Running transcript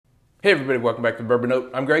Hey everybody, welcome back to Bourbon Note.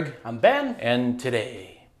 I'm Greg. I'm Ben. And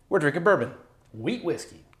today, we're drinking bourbon. Wheat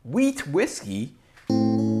whiskey. Wheat whiskey?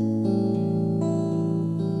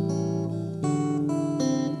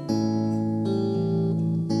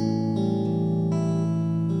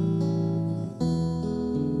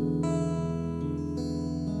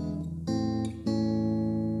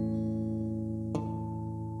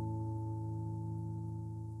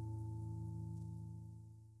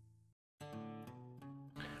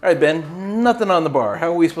 All right, Ben, nothing on the bar. How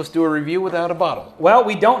are we supposed to do a review without a bottle? Well,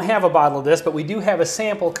 we don't have a bottle of this, but we do have a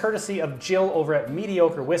sample courtesy of Jill over at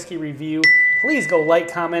Mediocre Whiskey Review. Please go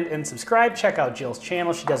like, comment, and subscribe. Check out Jill's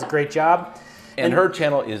channel. She does a great job. And her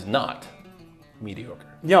channel is not mediocre.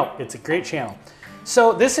 No, it's a great channel.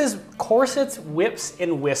 So this is Corsets, Whips,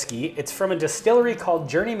 and Whiskey. It's from a distillery called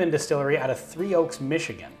Journeyman Distillery out of Three Oaks,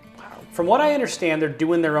 Michigan. Wow. From what I understand, they're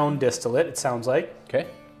doing their own distillate, it sounds like. Okay.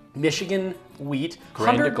 Michigan wheat.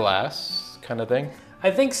 Grain to glass kind of thing?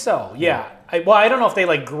 I think so, yeah. Well, I don't know if they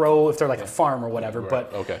like grow, if they're like a farm or whatever,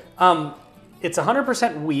 Right. but Okay. It's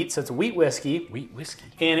 100% wheat, so it's wheat whiskey. Wheat whiskey.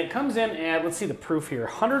 And it comes in at, let's see the proof here,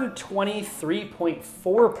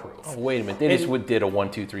 123.4 proof. Oh, wait a minute. They just did a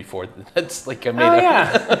 1, 2, 3, 4. That's like I made Oh,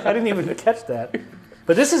 yeah. I didn't even catch that.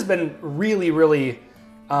 But this has been really, really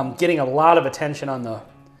getting a lot of attention on the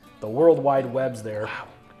World Wide Webs there. Wow.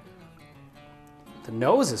 The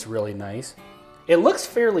nose is really nice. It looks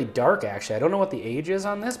fairly dark, actually. I don't know what the age is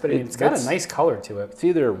on this, but it's got a nice color to it. It's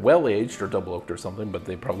either well-aged or double-oaked or something, but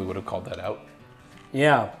they probably would have called that out.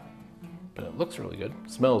 Yeah. But it looks really good.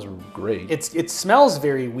 It smells great. It smells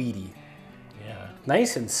very weedy. Yeah.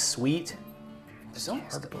 Nice and sweet. There's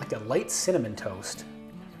almost like a light cinnamon toast.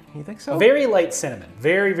 You think so? Very light cinnamon.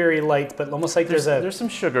 Very, very light, but almost like There's some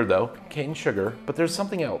sugar, though. Cane sugar. But there's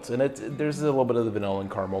something else. And there's a little bit of the vanilla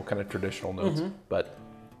and caramel kind of traditional notes. But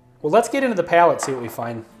Well, let's get into the palate, see what we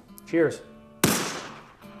find. Cheers.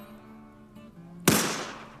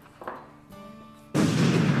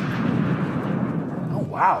 Oh,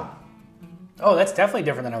 wow. Oh, that's definitely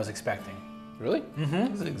different than I was expecting. really?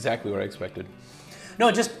 This is exactly what I expected.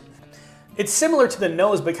 No, it's similar to the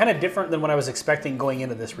nose, but kind of different than what I was expecting going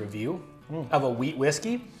into this review of a wheat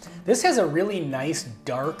whiskey. This has a really nice,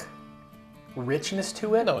 dark richness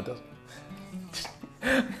to it. No, it doesn't.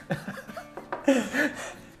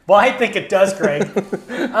 Well, I think it does, Greg.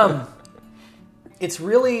 It's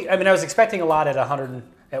really, I mean, I was expecting a lot at 100,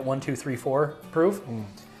 at 1, 2, 3, 4 proof.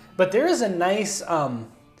 But there is a nice,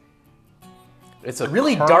 It's a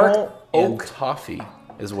really caramel dark and oak. toffee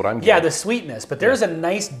is what I'm getting. Yeah, the sweetness, but there's a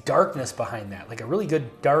nice darkness behind that, like a really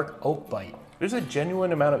good dark oak bite. There's a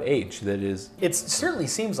genuine amount of age that is... It certainly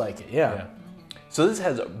seems like it, yeah. Yeah. So this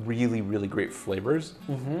has really, really great flavors.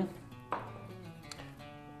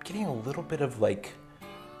 Getting a little bit of like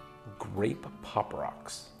grape pop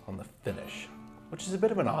rocks on the finish, which is a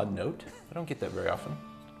bit of an odd note. I don't get that very often.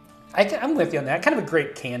 I'm with you on that. Kind of a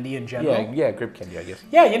grape candy in general. Yeah, grape candy, I guess.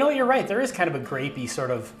 Yeah, you know what, you're right. There is kind of a grapey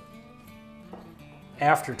sort of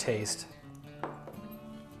aftertaste.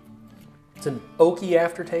 It's an oaky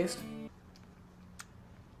aftertaste.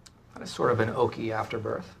 It's sort of an oaky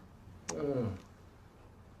afterbirth.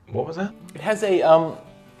 What was that? It has a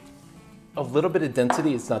little bit of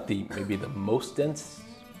density. It's not maybe the most dense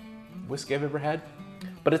whiskey I've ever had,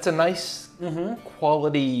 but it's a nice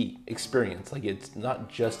quality experience. Like it's not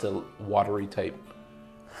just a watery type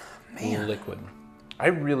liquid. I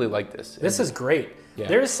really like this. This is great. Yeah.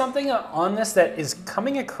 There's something on this that is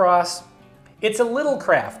coming across, it's a little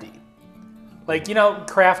crafty. Like, you know,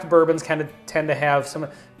 craft bourbons kind of tend to have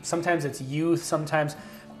sometimes it's youth, sometimes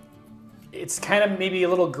it's kind of maybe a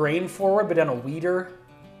little grain forward, but on a wheater,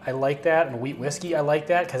 I like that. And a wheat whiskey, I like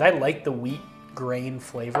that because I like the wheat grain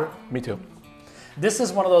flavor. Me too. This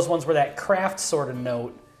is one of those ones where that craft sort of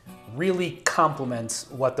note really complements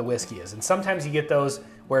what the whiskey is. And sometimes you get those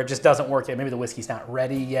where it just doesn't work yet. Maybe the whiskey's not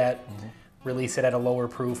ready yet. Release it at a lower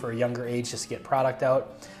proof or a younger age just to get product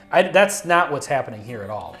out. That's not what's happening here at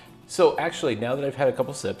all. So actually, now that I've had a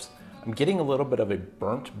couple sips, I'm getting a little bit of a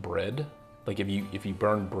burnt bread. Like if you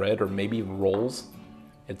burn bread or maybe even rolls,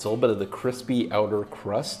 it's a little bit of the crispy outer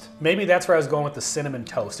crust. Maybe that's where I was going with the cinnamon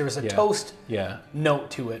toast. There was a toast note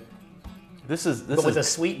to it, This is but with a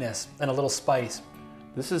sweetness and a little spice.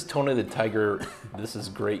 This is Tony the Tiger. This is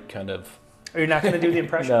great kind of. Are you not going to do the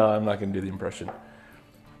impression? No, I'm not going to do the impression.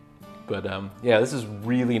 But yeah, this is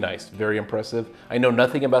really nice. Very impressive. I know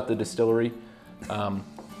nothing about the distillery.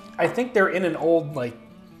 I think they're in an old like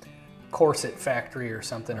corset factory or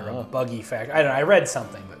something, or a buggy factory. I don't know. I read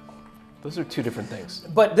something, but Those are two different things.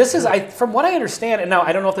 But this is, from what I understand, and now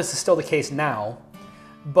I don't know if this is still the case now,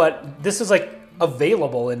 but this is like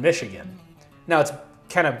available in Michigan. Now it's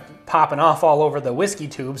kind of popping off all over the whiskey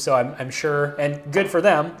tube, so I'm sure, and good for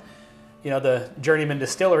them, you know, the Journeyman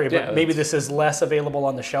distillery, but Yeah, maybe this is less available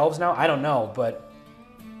on the shelves now. I don't know, but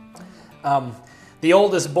the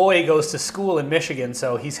oldest boy goes to school in Michigan,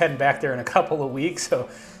 so he's heading back there in a couple of weeks, so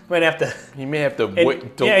might have to... You may have to wait.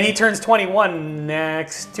 Yeah, and he turns 21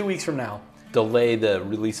 next 2 weeks from now. Delay the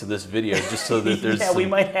release of this video just so that there's Yeah, we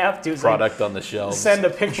might have to. product on the shelves. Send a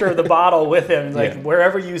picture of the bottle with him. Like, Yeah.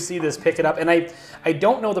 wherever you see this, pick it up. And I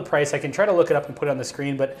don't know the price. I can try to look it up and put it on the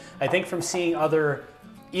screen, but I think from seeing other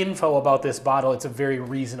info about this bottle, it's a very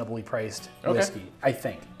reasonably priced whiskey, I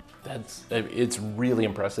think. It's really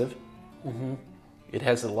impressive. It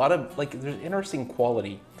has a lot of, like, there's interesting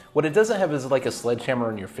quality. What it doesn't have is like a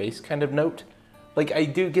sledgehammer in your face kind of note. Like, I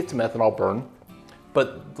do get some ethanol burn,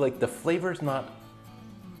 but like the flavor's not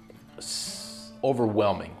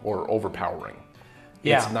overwhelming or overpowering.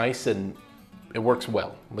 Yeah. It's nice and it works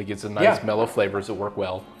well. Like, it's a nice mellow flavors that work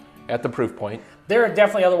well at the proof point. There are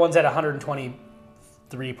definitely other ones at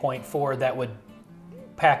 123.4 that would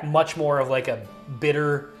pack much more of like a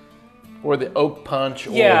bitter... Or the oak punch,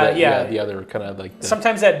 or the other kind of like...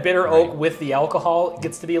 Sometimes that bitter oak with the alcohol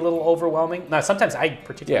gets to be a little overwhelming. Now, sometimes I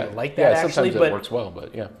particularly like that, actually. Sometimes it works well,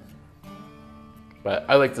 but yeah. But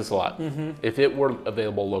I like this a lot. If it were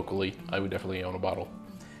available locally, I would definitely own a bottle.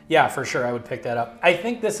 Yeah, for sure, I would pick that up. I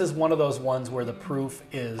think this is one of those ones where the proof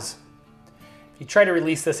is... If you try to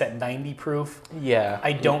release this at 90 proof,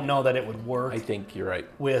 I don't know that it would work. I think you're right.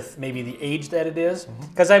 With maybe the age that it is.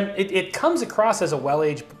 Because it comes across as a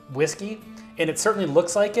well-aged whiskey, and it certainly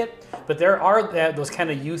looks like it, but there are those kind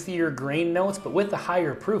of youthier grain notes, but with the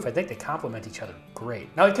higher proof, I think they complement each other great.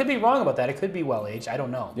 Now, I could be wrong about that. It could be well-aged. I don't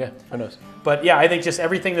know. Yeah, who knows? But yeah, I think just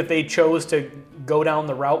everything that they chose to go down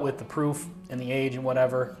the route with the proof and the age and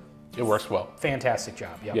whatever. It works well. Fantastic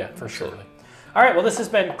job. Yeah, for absolutely. sure. All right, well, this has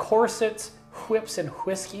been Corsets, Whips, and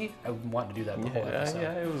Whiskey. I want to do that the whole episode.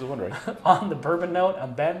 Yeah, I was wondering. On the bourbon note,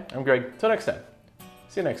 I'm Ben. I'm Greg. Till next time.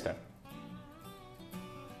 See you next time.